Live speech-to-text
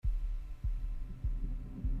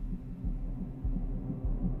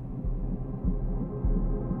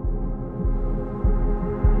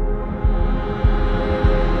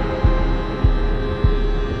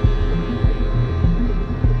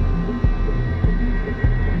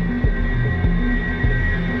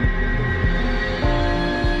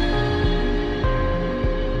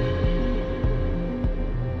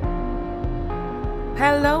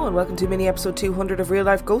and welcome to mini episode 200 of Real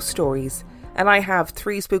Life Ghost Stories. And I have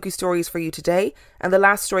 3 spooky stories for you today, and the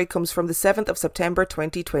last story comes from the 7th of September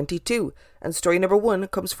 2022, and story number 1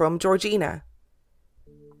 comes from Georgina.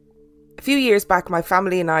 A few years back, my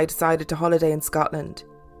family and I decided to holiday in Scotland.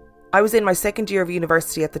 I was in my second year of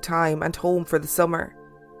university at the time and home for the summer.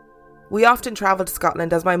 We often travel to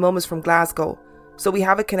Scotland as my mum is from Glasgow, so we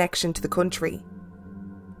have a connection to the country.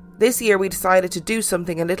 This year we decided to do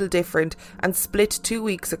something a little different and split 2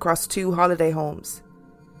 weeks across 2 holiday homes.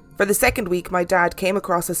 For the second week, my dad came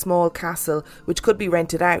across a small castle which could be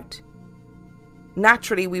rented out.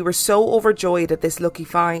 Naturally, we were so overjoyed at this lucky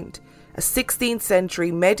find, a 16th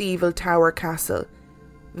century medieval tower castle,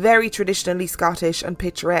 very traditionally Scottish and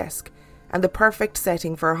picturesque, and the perfect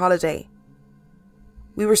setting for a holiday.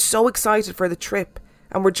 We were so excited for the trip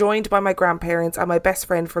and were joined by my grandparents and my best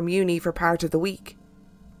friend from uni for part of the week.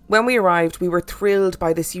 When we arrived, we were thrilled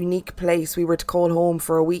by this unique place we were to call home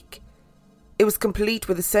for a week. It was complete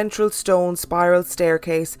with a central stone spiral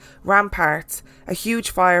staircase, ramparts, a huge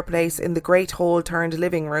fireplace in the great hall-turned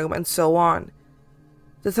living room, and so on.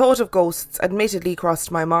 The thought of ghosts admittedly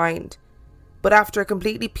crossed my mind, but after a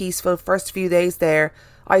completely peaceful first few days there,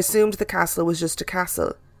 I assumed the castle was just a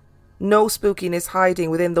castle. No spookiness hiding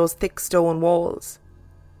within those thick stone walls.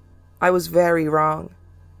 I was very wrong.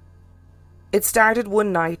 It started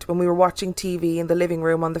one night when we were watching TV in the living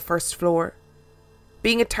room on the first floor.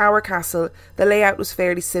 Being a tower castle, the layout was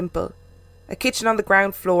fairly simple. A kitchen on the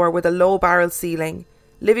ground floor with a low barrel ceiling,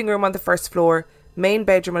 living room on the first floor, main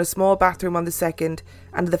bedroom and a small bathroom on the second,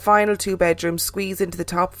 and the final 2 bedrooms squeezed into the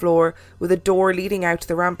top floor with a door leading out to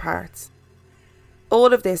the ramparts.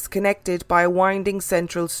 All of this connected by a winding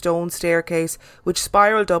central stone staircase which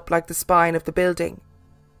spiralled up like the spine of the building.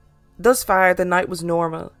 Thus far the night was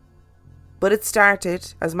normal. But it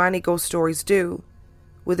started, as many ghost stories do,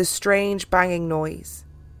 with a strange banging noise.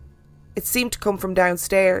 It seemed to come from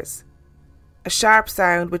downstairs. A sharp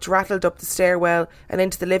sound which rattled up the stairwell and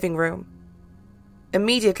into the living room.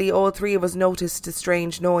 Immediately all 3 of us noticed the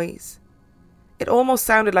strange noise. It almost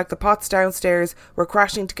sounded like the pots downstairs were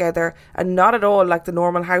crashing together and not at all like the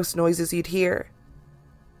normal house noises you'd hear.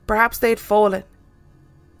 Perhaps they had fallen.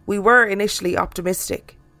 We were initially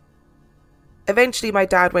optimistic. Eventually my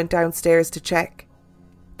dad went downstairs to check.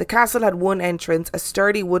 The castle had one entrance, a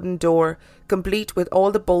sturdy wooden door, complete with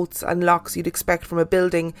all the bolts and locks you'd expect from a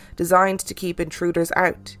building designed to keep intruders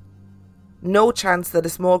out. No chance that a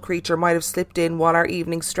small creature might have slipped in while our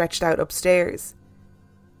evening stretched out upstairs.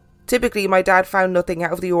 Typically my dad found nothing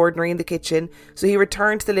out of the ordinary in the kitchen, so he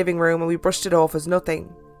returned to the living room and we brushed it off as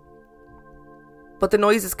nothing. But the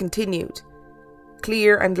noises continued,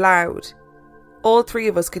 clear and loud. All 3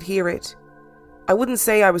 of us could hear it. I wouldn't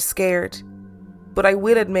say I was scared, but I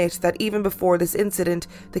will admit that even before this incident,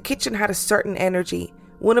 the kitchen had a certain energy,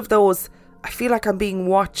 one of those, I feel like I'm being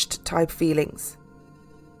watched type feelings.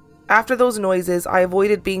 After those noises, I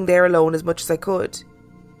avoided being there alone as much as I could.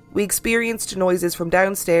 We experienced noises from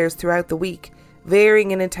downstairs throughout the week,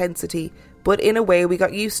 varying in intensity, but in a way we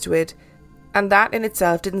got used to it, and that in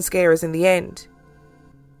itself didn't scare us in the end.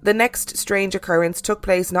 The next strange occurrence took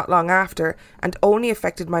place not long after, and only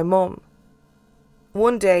affected my mum.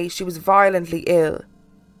 One day she was violently ill.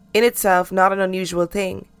 In itself not an unusual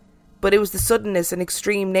thing, but it was the suddenness and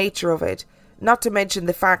extreme nature of it, not to mention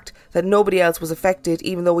the fact that nobody else was affected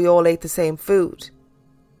even though we all ate the same food.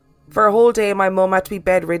 For a whole day my mum had to be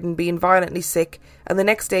bedridden, being violently sick, and the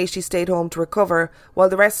next day she stayed home to recover while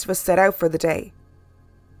the rest of us set out for the day.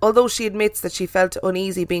 Although she admits that she felt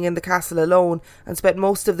uneasy being in the castle alone and spent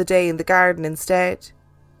most of the day in the garden instead.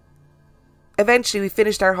 Eventually we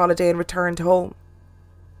finished our holiday and returned home.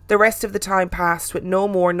 The rest of the time passed with no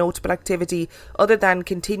more notable activity other than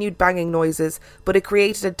continued banging noises, but it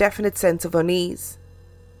created a definite sense of unease.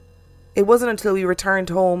 It wasn't until we returned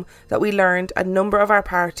home that we learned a number of our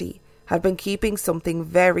party had been keeping something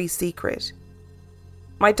very secret.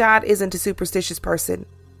 My dad isn't a superstitious person.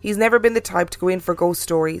 He's never been the type to go in for ghost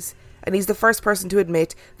stories, and he's the first person to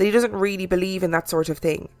admit that he doesn't really believe in that sort of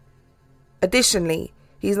thing. Additionally,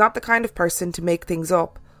 he's not the kind of person to make things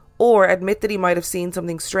up, or admit that he might have seen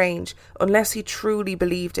something strange unless he truly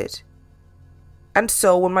believed it. And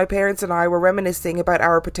so when my parents and I were reminiscing about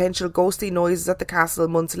our potential ghostly noises at the castle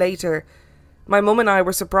months later, my mum and I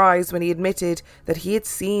were surprised when he admitted that he had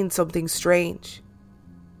seen something strange.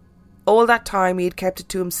 All that time he had kept it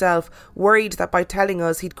to himself, worried that by telling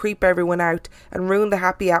us he'd creep everyone out and ruin the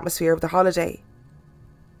happy atmosphere of the holiday.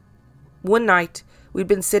 One night, we'd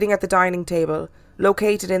been sitting at the dining table,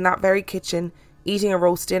 located in that very kitchen, eating a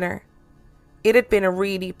roast dinner. It had been a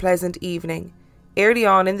really pleasant evening. Early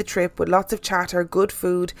on in the trip, with lots of chatter, good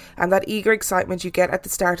food, and that eager excitement you get at the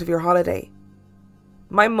start of your holiday.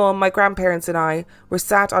 My mum, my grandparents and I were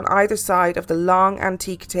sat on either side of the long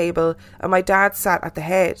antique table, and my dad sat at the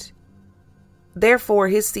head. Therefore,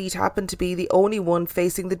 his seat happened to be the only one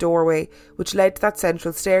facing the doorway which led to that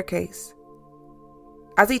central staircase.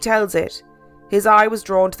 As he tells it, his eye was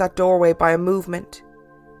drawn to that doorway by a movement.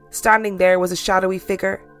 Standing there was a shadowy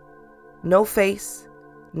figure. No face,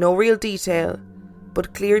 no real detail,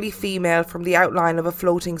 but clearly female from the outline of a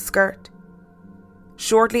floating skirt.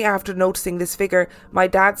 Shortly after noticing this figure, my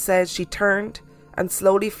dad says she turned and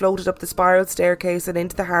slowly floated up the spiral staircase and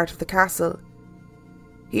into the heart of the castle.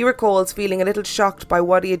 He recalls feeling a little shocked by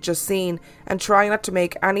what he had just seen and trying not to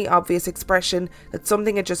make any obvious expression that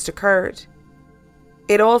something had just occurred.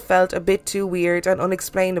 It all felt a bit too weird and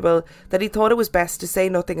unexplainable that he thought it was best to say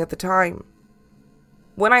nothing at the time.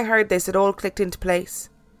 When I heard this, it all clicked into place.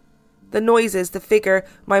 The noises, the figure,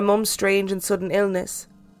 my mum's strange and sudden illness.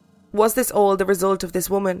 Was this all the result of this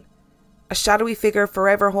woman? A shadowy figure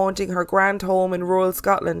forever haunting her grand home in rural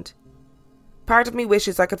Scotland? Part of me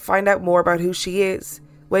wishes I could find out more about who she is,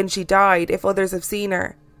 when she died, if others have seen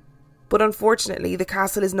her. But unfortunately, the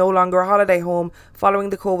castle is no longer a holiday home following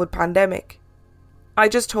the COVID pandemic. I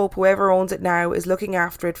just hope whoever owns it now is looking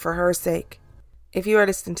after it for her sake. If you are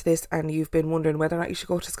listening to this and you've been wondering whether or not you should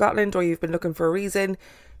go to Scotland, or you've been looking for a reason,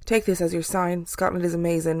 take this as your sign. Scotland is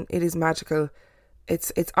amazing. It is magical.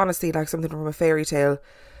 It's honestly like something from a fairy tale.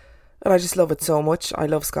 And I just love it so much. I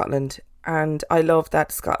love Scotland. And I love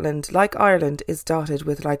that Scotland, like Ireland, is dotted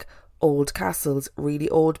with like old castles, really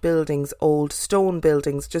old buildings, old stone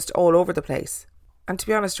buildings, just all over the place. And to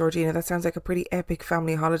be honest, Georgina, that sounds like a pretty epic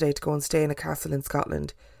family holiday to go and stay in a castle in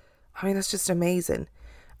Scotland. I mean, that's just amazing.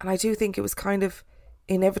 And I do think it was kind of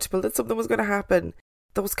inevitable that something was going to happen.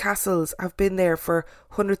 Those castles have been there for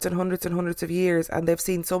hundreds and hundreds and hundreds of years, and they've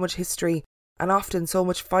seen so much history and often so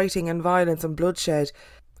much fighting and violence and bloodshed.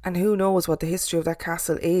 And who knows what the history of that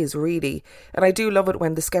castle is, really. And I do love it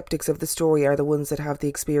when the skeptics of the story are the ones that have the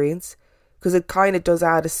experience, because it kind of does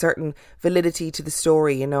add a certain validity to the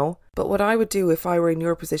story, you know. But what I would do if I were in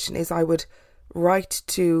your position is I would write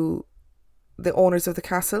to the owners of the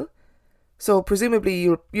castle. So presumably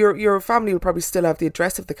your family will probably still have the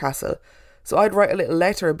address of the castle. So I'd write a little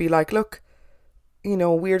letter and be like, look, you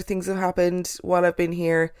know, weird things have happened while I've been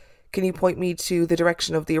here. Can you point me to the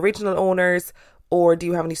direction of the original owners? Or do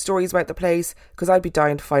you have any stories about the place? Because I'd be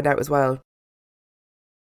dying to find out as well.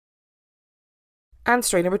 And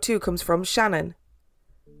story number 2 comes from Shannon.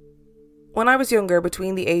 When I was younger,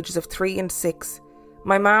 between the ages of 3 and 6,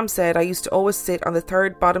 my mum said I used to always sit on the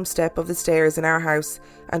third bottom step of the stairs in our house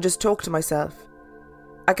and just talk to myself.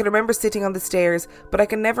 I can remember sitting on the stairs, but I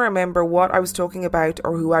can never remember what I was talking about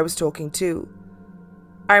or who I was talking to.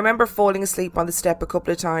 I remember falling asleep on the step a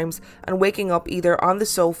couple of times and waking up either on the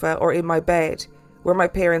sofa or in my bed, where my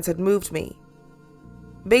parents had moved me.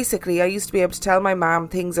 Basically, I used to be able to tell my mum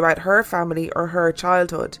things about her family or her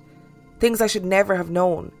childhood, things I should never have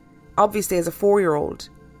known, obviously as a 4-year-old.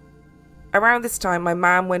 Around this time, my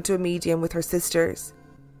mum went to a medium with her sisters.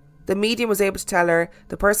 The medium was able to tell her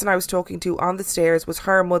the person I was talking to on the stairs was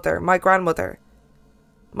her mother, my grandmother.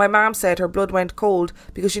 My mum said her blood went cold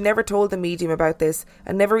because she never told the medium about this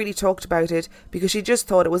and never really talked about it because she just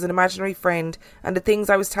thought it was an imaginary friend, and the things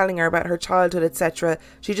I was telling her about her childhood, etc.,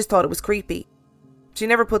 she just thought it was creepy. She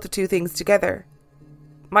never put the two things together.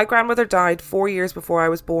 My grandmother died 4 years before I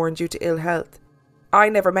was born due to ill health. I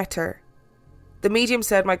never met her. The medium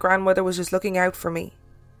said my grandmother was just looking out for me.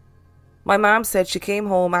 My mum said she came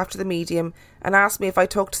home after the medium and asked me if I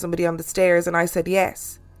talked to somebody on the stairs, and I said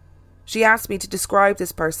yes. She asked me to describe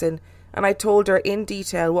this person, and I told her in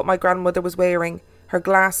detail what my grandmother was wearing, her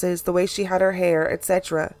glasses, the way she had her hair,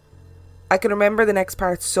 etc. I can remember the next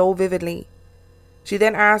part so vividly. She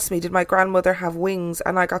then asked me did my grandmother have wings,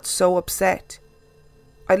 and I got so upset.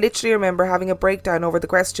 I literally remember having a breakdown over the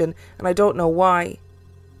question, and I don't know why.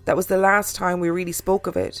 That was the last time we really spoke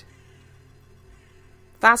of it.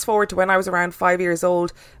 Fast forward to when I was around 5 years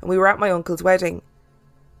old and we were at my uncle's wedding.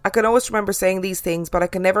 I can always remember saying these things, but I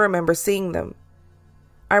can never remember seeing them.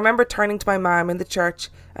 I remember turning to my mum in the church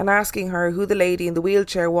and asking her who the lady in the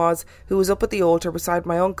wheelchair was who was up at the altar beside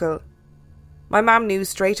my uncle. My mum knew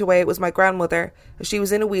straight away it was my grandmother, as she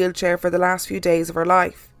was in a wheelchair for the last few days of her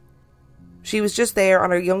life. She was just there on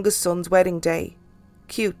her youngest son's wedding day.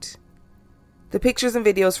 Cute. The pictures and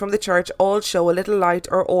videos from the church all show a little light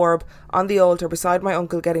or orb on the altar beside my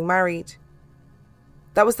uncle getting married.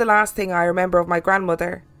 That was the last thing I remember of my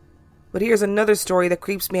grandmother. But here's another story that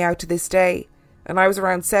creeps me out to this day, and I was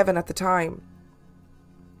around 7 at the time.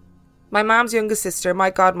 My mum's youngest sister, my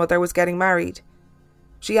godmother, was getting married.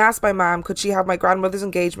 She asked my mum could she have my grandmother's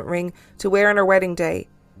engagement ring to wear on her wedding day,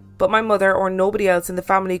 but my mother or nobody else in the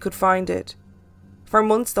family could find it. For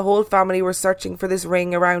months the whole family were searching for this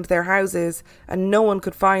ring around their houses and no one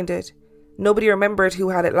could find it. Nobody remembered who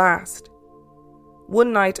had it last.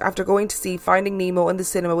 One night, after going to see Finding Nemo in the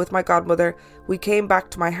cinema with my godmother, we came back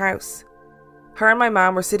to my house. Her and my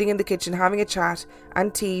mum were sitting in the kitchen having a chat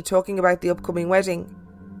and tea, talking about the upcoming wedding.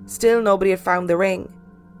 Still nobody had found the ring.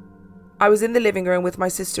 I was in the living room with my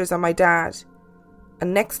sisters and my dad,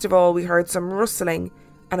 and next of all we heard some rustling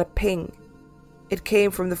and a ping. It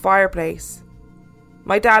came from the fireplace.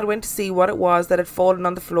 My dad went to see what it was that had fallen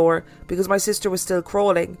on the floor because my sister was still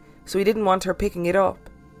crawling, so he didn't want her picking it up.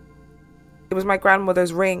 It was my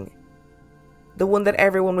grandmother's ring, the one that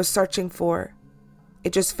everyone was searching for.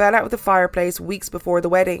 It just fell out of the fireplace weeks before the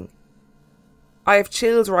wedding. I have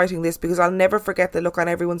chills writing this because I'll never forget the look on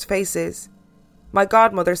everyone's faces. My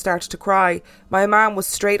godmother started to cry. My mum was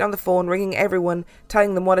straight on the phone ringing everyone,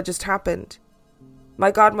 telling them what had just happened.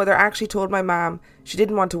 My godmother actually told my mum she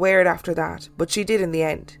didn't want to wear it after that, but she did in the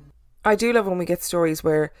end. I do love when we get stories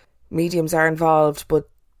where mediums are involved, but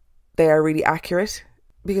they are really accurate,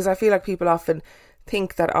 because I feel like people often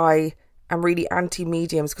think that I am really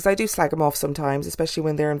anti-mediums, because I do slag them off sometimes, especially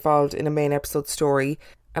when they're involved in a main episode story.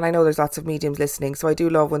 And I know there's lots of mediums listening, so I do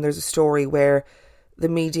love when there's a story where the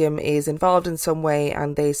medium is involved in some way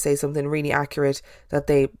and they say something really accurate that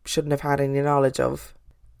they shouldn't have had any knowledge of.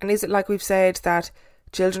 And is it like we've said that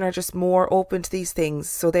children are just more open to these things,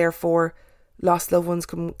 so therefore lost loved ones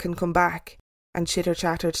can come back and chitter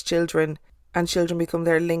chatter to children, and children become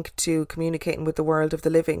their link to communicating with the world of the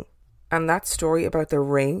living? And that story about the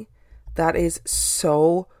ring, that is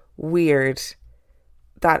so weird,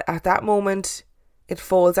 that at that moment it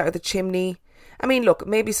falls out of the chimney. I mean, look,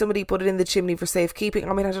 maybe somebody put it in the chimney for safekeeping.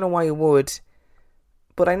 I mean, I don't know why you would,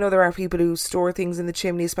 but I know there are people who store things in the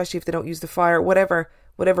chimney, especially if they don't use the fire, whatever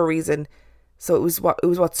reason. So it was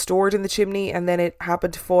what stored in the chimney, and then it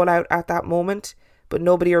happened to fall out at that moment, but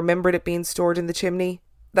nobody remembered it being stored in the chimney.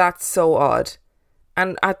 That's so odd.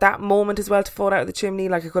 And at that moment as well, to fall out of the chimney,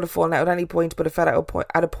 like it could have fallen out at any point, but it fell out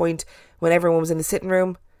at a point when everyone was in the sitting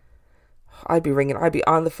room. I'd be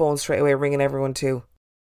on the phone straight away ringing everyone too.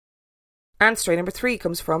 And story number 3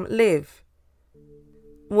 comes from Liv.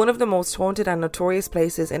 One of the most haunted and notorious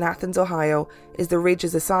places in Athens, Ohio is the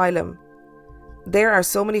Ridges Asylum. There are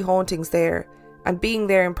so many hauntings there, and being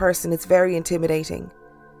there in person is very intimidating.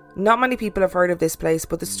 Not many people have heard of this place,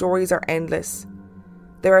 but the stories are endless.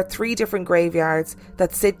 There are 3 different graveyards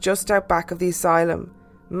that sit just out back of the asylum,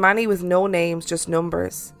 many with no names, just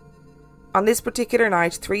numbers. On this particular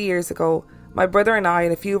night 3 years ago, my brother and I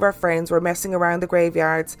and a few of our friends were messing around the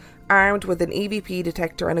graveyards, armed with an EVP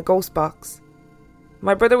detector and a ghost box.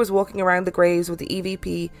 My brother was walking around the graves with the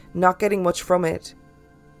EVP, not getting much from it.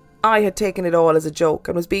 I had taken it all as a joke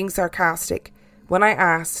and was being sarcastic when I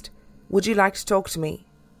asked, "Would you like to talk to me?"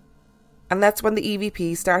 And that's when the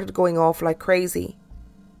EVP started going off like crazy.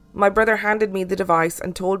 My brother handed me the device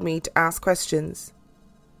and told me to ask questions.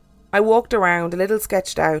 I walked around a little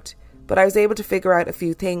sketched out, but I was able to figure out a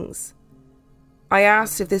few things. I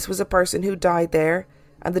asked if this was a person who died there,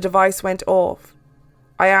 and the device went off.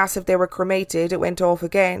 I asked if they were cremated, it went off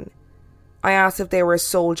again. I asked if they were a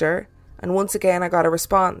soldier, and once again I got a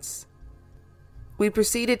response. We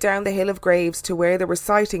proceeded down the hill of graves to where there were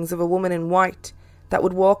sightings of a woman in white that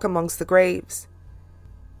would walk amongst the graves.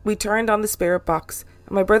 We turned on the spirit box,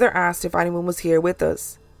 and my brother asked if anyone was here with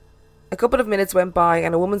us. A couple of minutes went by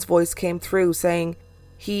and a woman's voice came through saying,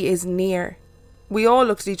 "He is near." We all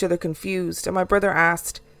looked at each other confused, and my brother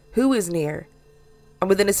asked, "Who is near?" And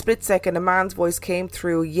within a split second a man's voice came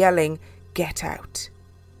through yelling, "Get out."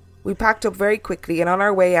 We packed up very quickly, and on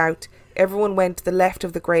our way out, everyone went to the left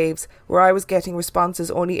of the graves where I was getting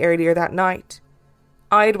responses only earlier that night.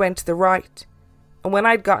 I had went to the right, and when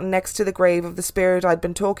I'd gotten next to the grave of the spirit I'd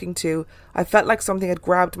been talking to, I felt like something had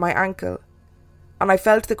grabbed my ankle. And I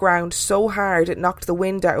felt the ground so hard it knocked the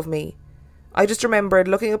wind out of me. I just remembered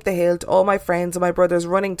looking up the hill to all my friends and my brothers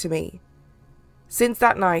running to me. Since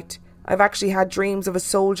that night, I've actually had dreams of a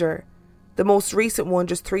soldier, the most recent one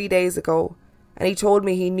just 3 days ago, and he told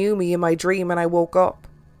me he knew me in my dream when I woke up.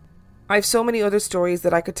 I have so many other stories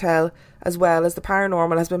that I could tell, as well as the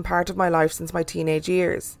paranormal has been part of my life since my teenage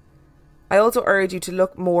years. I also urge you to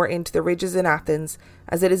look more into the Ridges in Athens,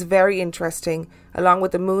 as it is very interesting, along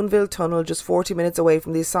with the Moonville Tunnel just 40 minutes away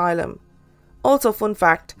from the asylum. Also, fun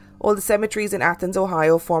fact, all the cemeteries in Athens,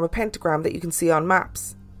 Ohio form a pentagram that you can see on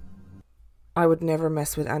maps. I would never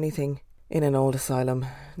mess with anything in an old asylum.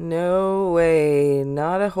 No way,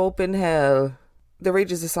 not a hope in hell. The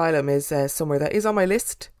Ridges Asylum is somewhere that is on my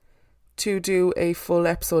list to do a full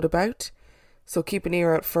episode about, so keep an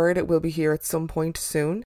ear out for it. It will be here at some point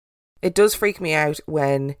soon. It does freak me out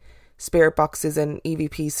when spirit boxes and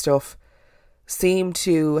EVP stuff seem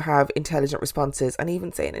to have intelligent responses, and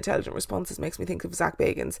even saying intelligent responses makes me think of Zach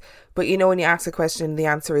Bagans. But you know, when you ask a question, the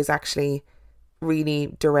answer is actually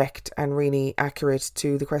really direct and really accurate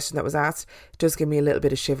to the question that was asked. It does give me a little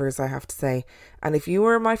bit of shivers, I have to say. And if you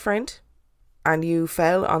were my friend and you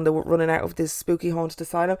fell on the running out of this spooky haunted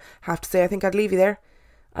asylum, I have to say I think I'd leave you there.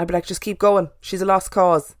 I'd be like, just keep going. She's a lost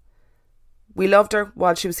cause. We loved her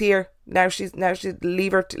while she was here. Now she's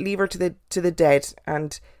leave her to the dead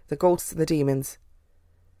and the ghosts and the demons.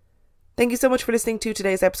 Thank you so much for listening to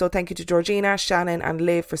today's episode. Thank you to Georgina, Shannon and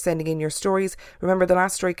Liv for sending in your stories. Remember, the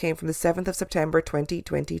last story came from the 7th of September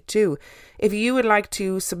 2022. If you would like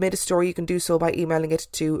to submit a story, you can do so by emailing it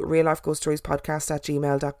to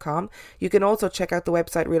reallifeghoststoriespodcast@gmail.com. You can also check out the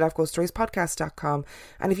website reallifeghoststoriespodcast.com.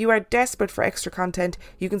 And if you are desperate for extra content,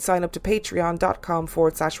 you can sign up to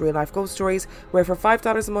patreon.com/reallifeghoststories, where for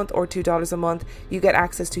 $5 a month or $2 a month, you get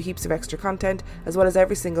access to heaps of extra content, as well as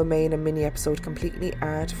every single main and mini episode completely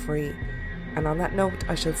ad-free. And on that note,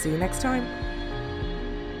 I shall see you next time.